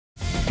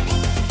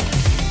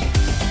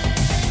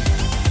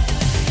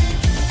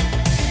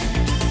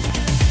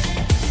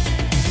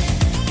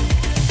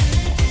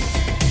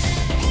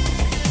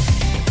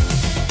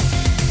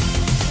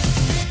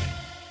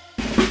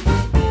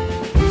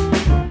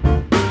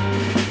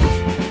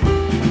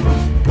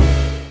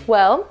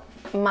Well,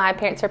 my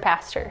parents are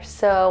pastors,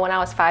 so when I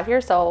was 5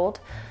 years old,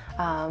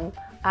 I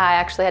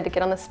actually had to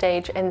get on the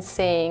stage and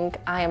sing,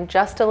 "I am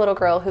just a little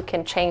girl who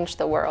can change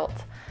the world."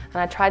 And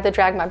I tried to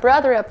drag my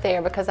brother up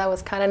there because I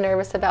was kind of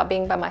nervous about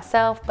being by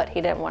myself, but he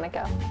didn't want to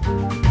go.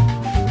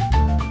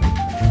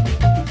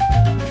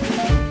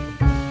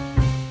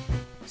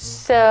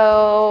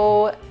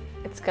 So,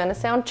 it's gonna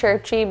sound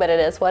churchy, but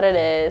it is what it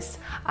is.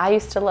 I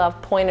used to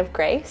love Point of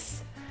Grace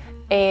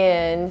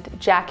and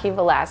Jackie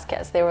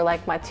Velasquez. They were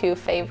like my two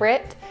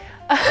favorite.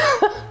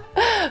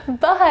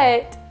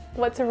 But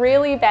what's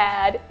really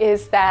bad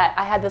is that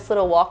I had this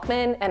little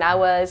Walkman and I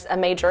was a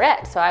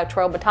majorette, so I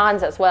twirl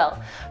batons as well.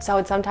 So I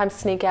would sometimes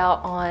sneak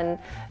out on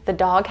the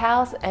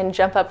doghouse and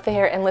jump up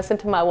there and listen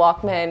to my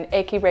Walkman,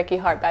 Achy Breaky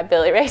Heart by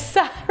Billy Ray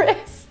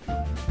Cyrus.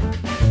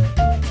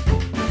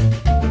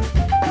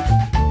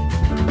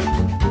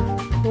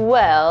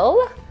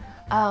 Well,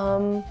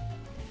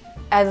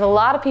 as a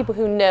lot of people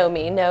who know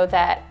me know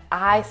that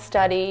I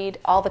studied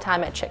all the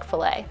time at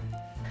Chick-fil-A.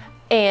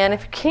 And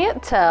if you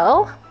can't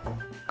tell,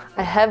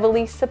 I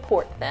heavily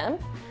support them.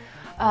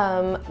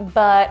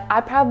 But I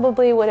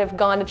probably would have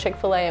gone to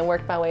Chick-fil-A and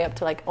worked my way up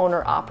to like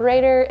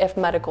owner-operator if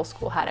medical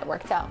school hadn't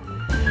worked out.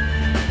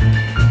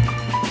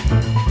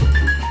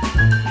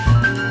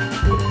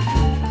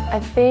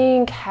 I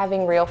think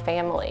having real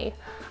family.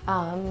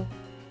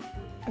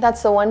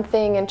 That's the one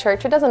thing in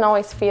church. It doesn't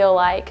always feel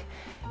like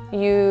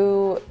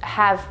you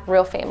have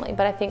real family,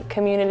 but I think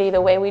community,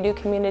 the way we do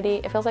community,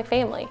 it feels like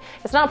family.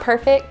 It's not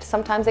perfect.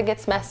 Sometimes it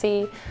gets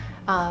messy,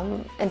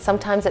 and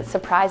sometimes it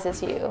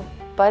surprises you,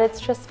 but it's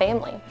just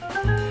family.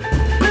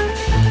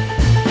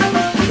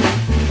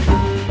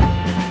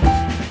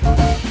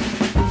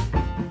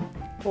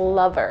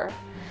 Lover,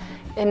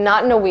 and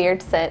not in a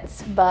weird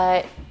sense,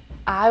 but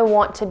I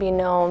want to be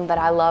known that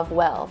I love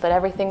well, that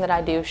everything that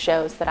I do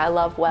shows that I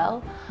love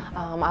well.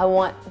 I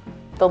want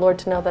the Lord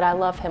to know that I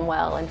love Him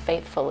well and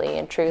faithfully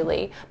and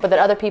truly, but that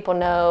other people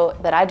know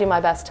that I do my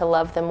best to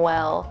love them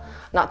well,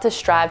 not to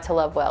strive to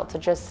love well, to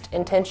just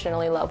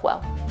intentionally love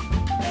well.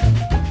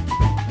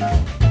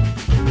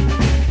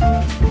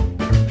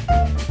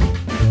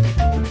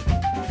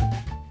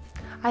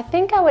 I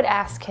think I would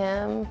ask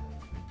Him,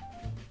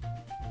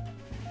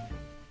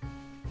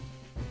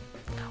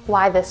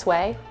 why this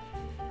way?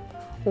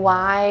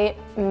 Why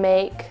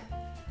make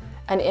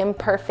an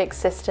imperfect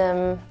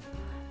system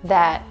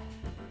that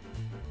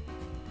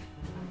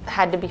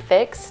had to be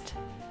fixed?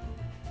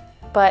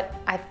 But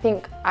I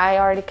think I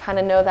already kind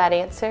of know that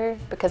answer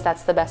because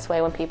that's the best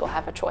way when people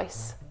have a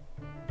choice.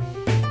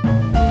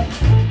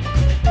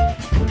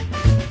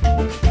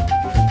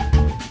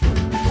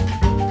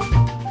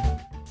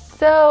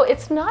 So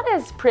it's not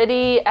as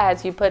pretty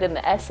as you put in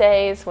the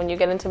essays when you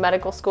get into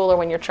medical school or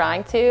when you're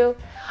trying to.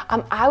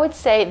 I would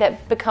say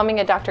that becoming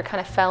a doctor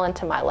kind of fell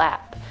into my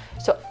lap.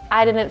 So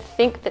I didn't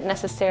think that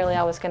necessarily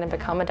I was going to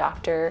become a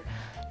doctor,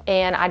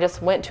 and I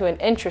just went to an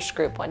interest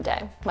group one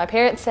day. My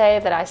parents say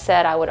that I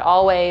said I would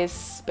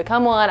always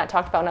become one. I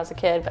talked about when I was a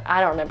kid, but I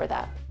don't remember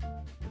that.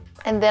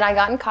 And then I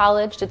got in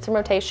college, did some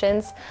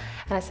rotations,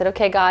 and I said,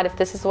 okay, God, if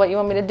this is what you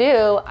want me to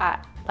do,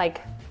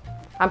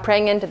 I'm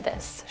praying into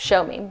this,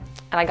 show me.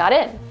 And I got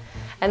in.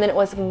 And then it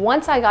was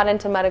once I got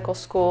into medical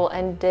school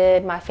and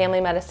did my family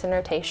medicine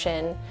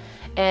rotation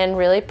and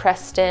really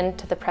pressed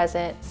into the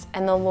presence,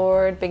 and the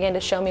Lord began to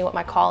show me what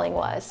my calling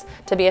was,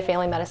 to be a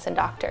family medicine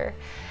doctor.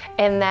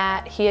 And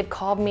that He had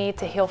called me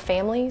to heal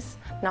families,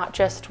 not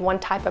just one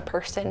type of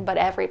person, but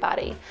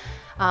everybody.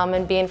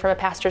 And being from a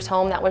pastor's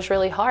home, that was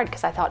really hard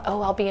because I thought,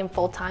 oh, I'll be in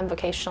full-time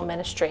vocational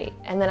ministry.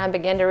 And then I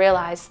began to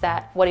realize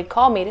that what He'd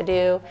called me to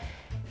do,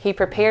 He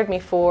prepared me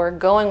for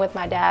going with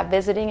my dad,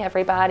 visiting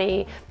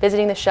everybody,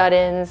 visiting the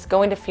shut-ins,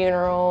 going to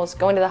funerals,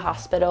 going to the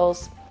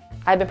hospitals.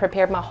 I've been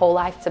prepared my whole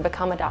life to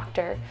become a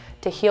doctor,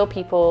 to heal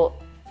people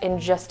in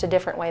just a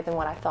different way than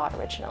what I thought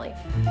originally.